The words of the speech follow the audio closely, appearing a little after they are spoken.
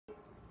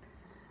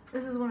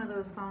This is one of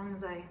those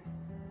songs I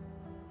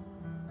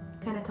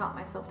kind of taught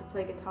myself to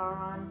play guitar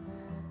on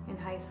in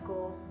high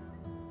school.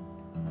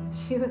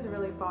 She was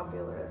really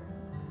popular,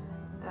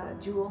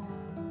 Jewel.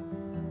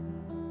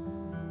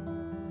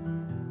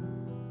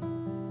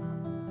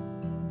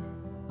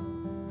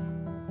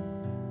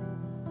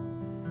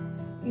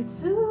 You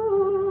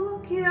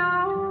took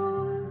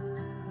your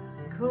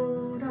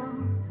coat off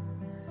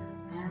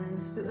and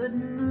stood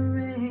in the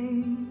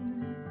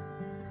rain.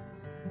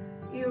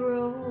 You're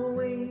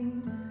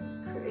always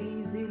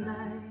crazy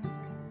like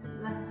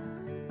that.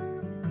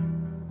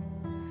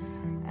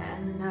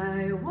 And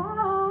I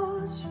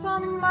watched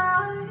from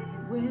my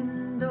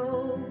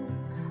window,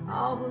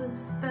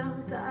 always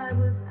felt I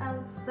was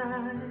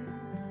outside,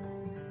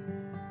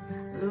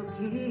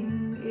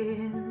 looking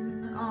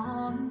in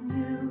on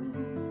you.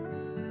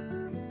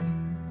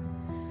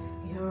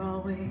 You're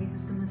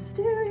always the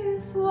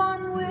mysterious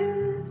one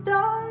with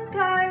dark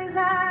eyes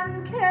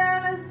and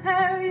careless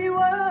hair. You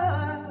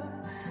were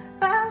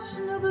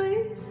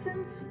fashionably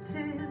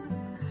sensitive,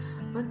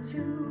 but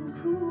too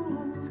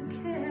cool to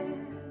care.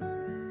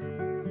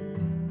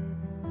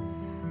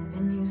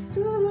 Then you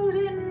stood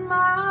in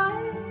my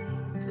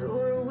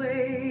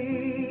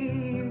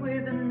doorway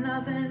with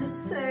nothing to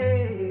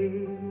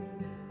say,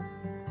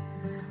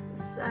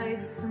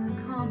 besides some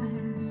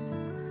comment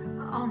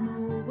on the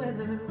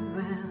weather.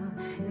 Well,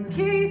 in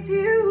case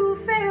you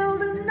fail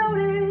to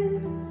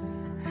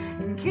notice,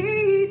 in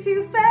case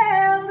you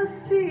fail to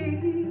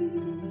see,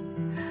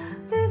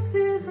 this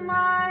is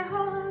my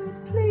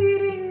heart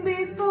pleading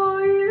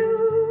before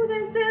you.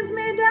 This is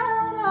me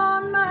down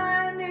on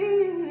my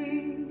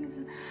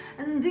knees.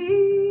 And these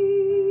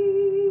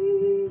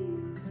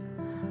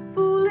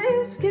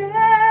foolish games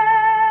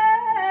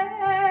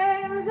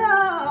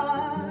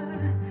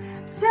are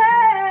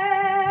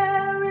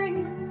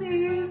tearing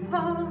me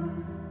apart.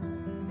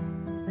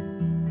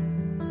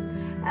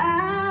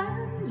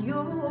 And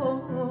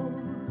your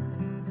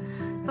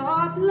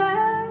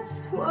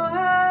thoughtless words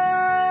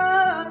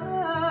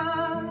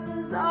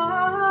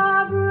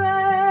are breaking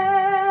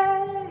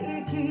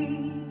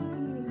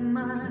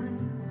my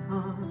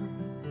heart.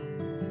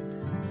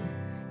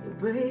 You're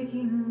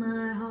breaking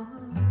my heart.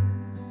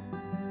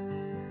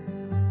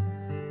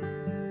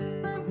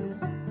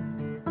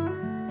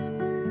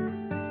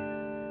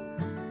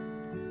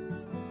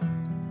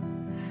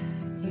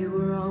 You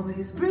were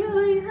always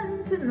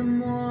brilliant in the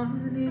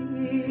morning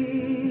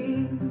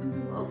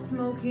while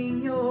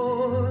smoking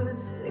your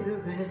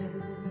cigarette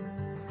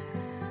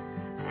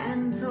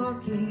and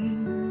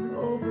talking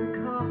over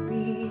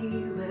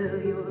coffee. Well,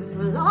 your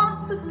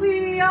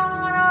philosophy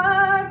on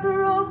art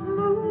baroque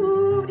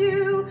moved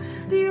you.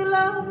 Do you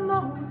love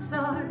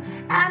Mozart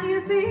and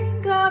you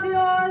think of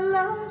your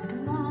loved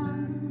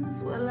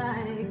ones? Well,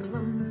 I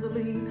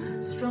clumsily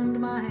strummed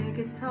my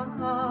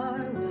guitar.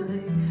 Well,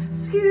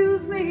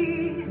 excuse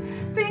me,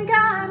 think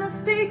I'm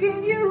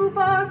mistaking you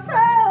for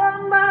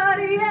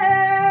somebody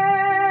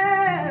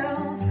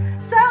else,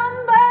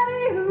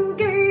 somebody who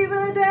gave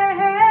a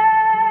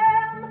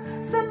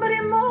damn, somebody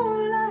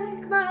more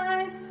like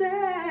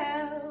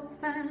myself.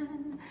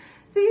 And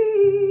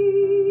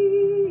these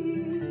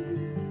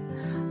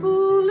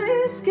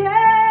foolish games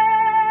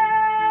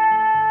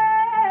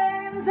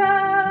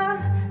are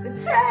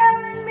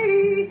tearing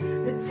me,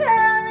 they're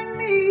tearing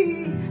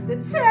me,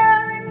 they're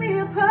tearing me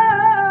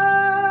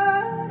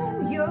apart.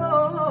 And your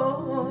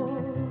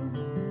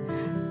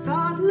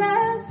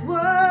thoughtless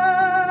words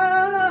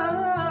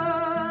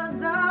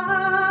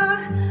are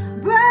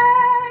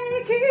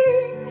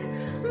breaking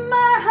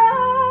my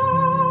heart.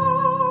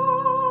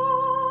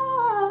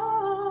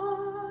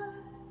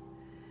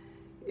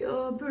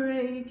 You're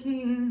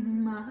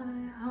breaking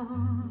my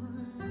heart.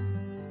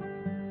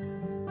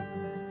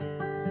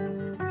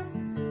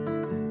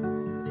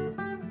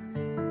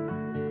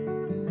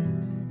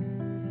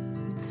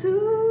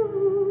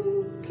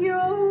 Took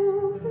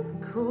your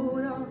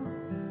coat off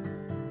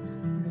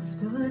and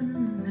stood in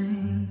the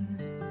rain.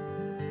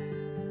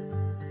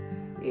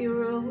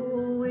 You're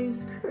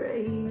always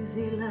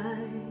crazy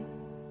like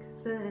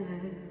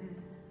that.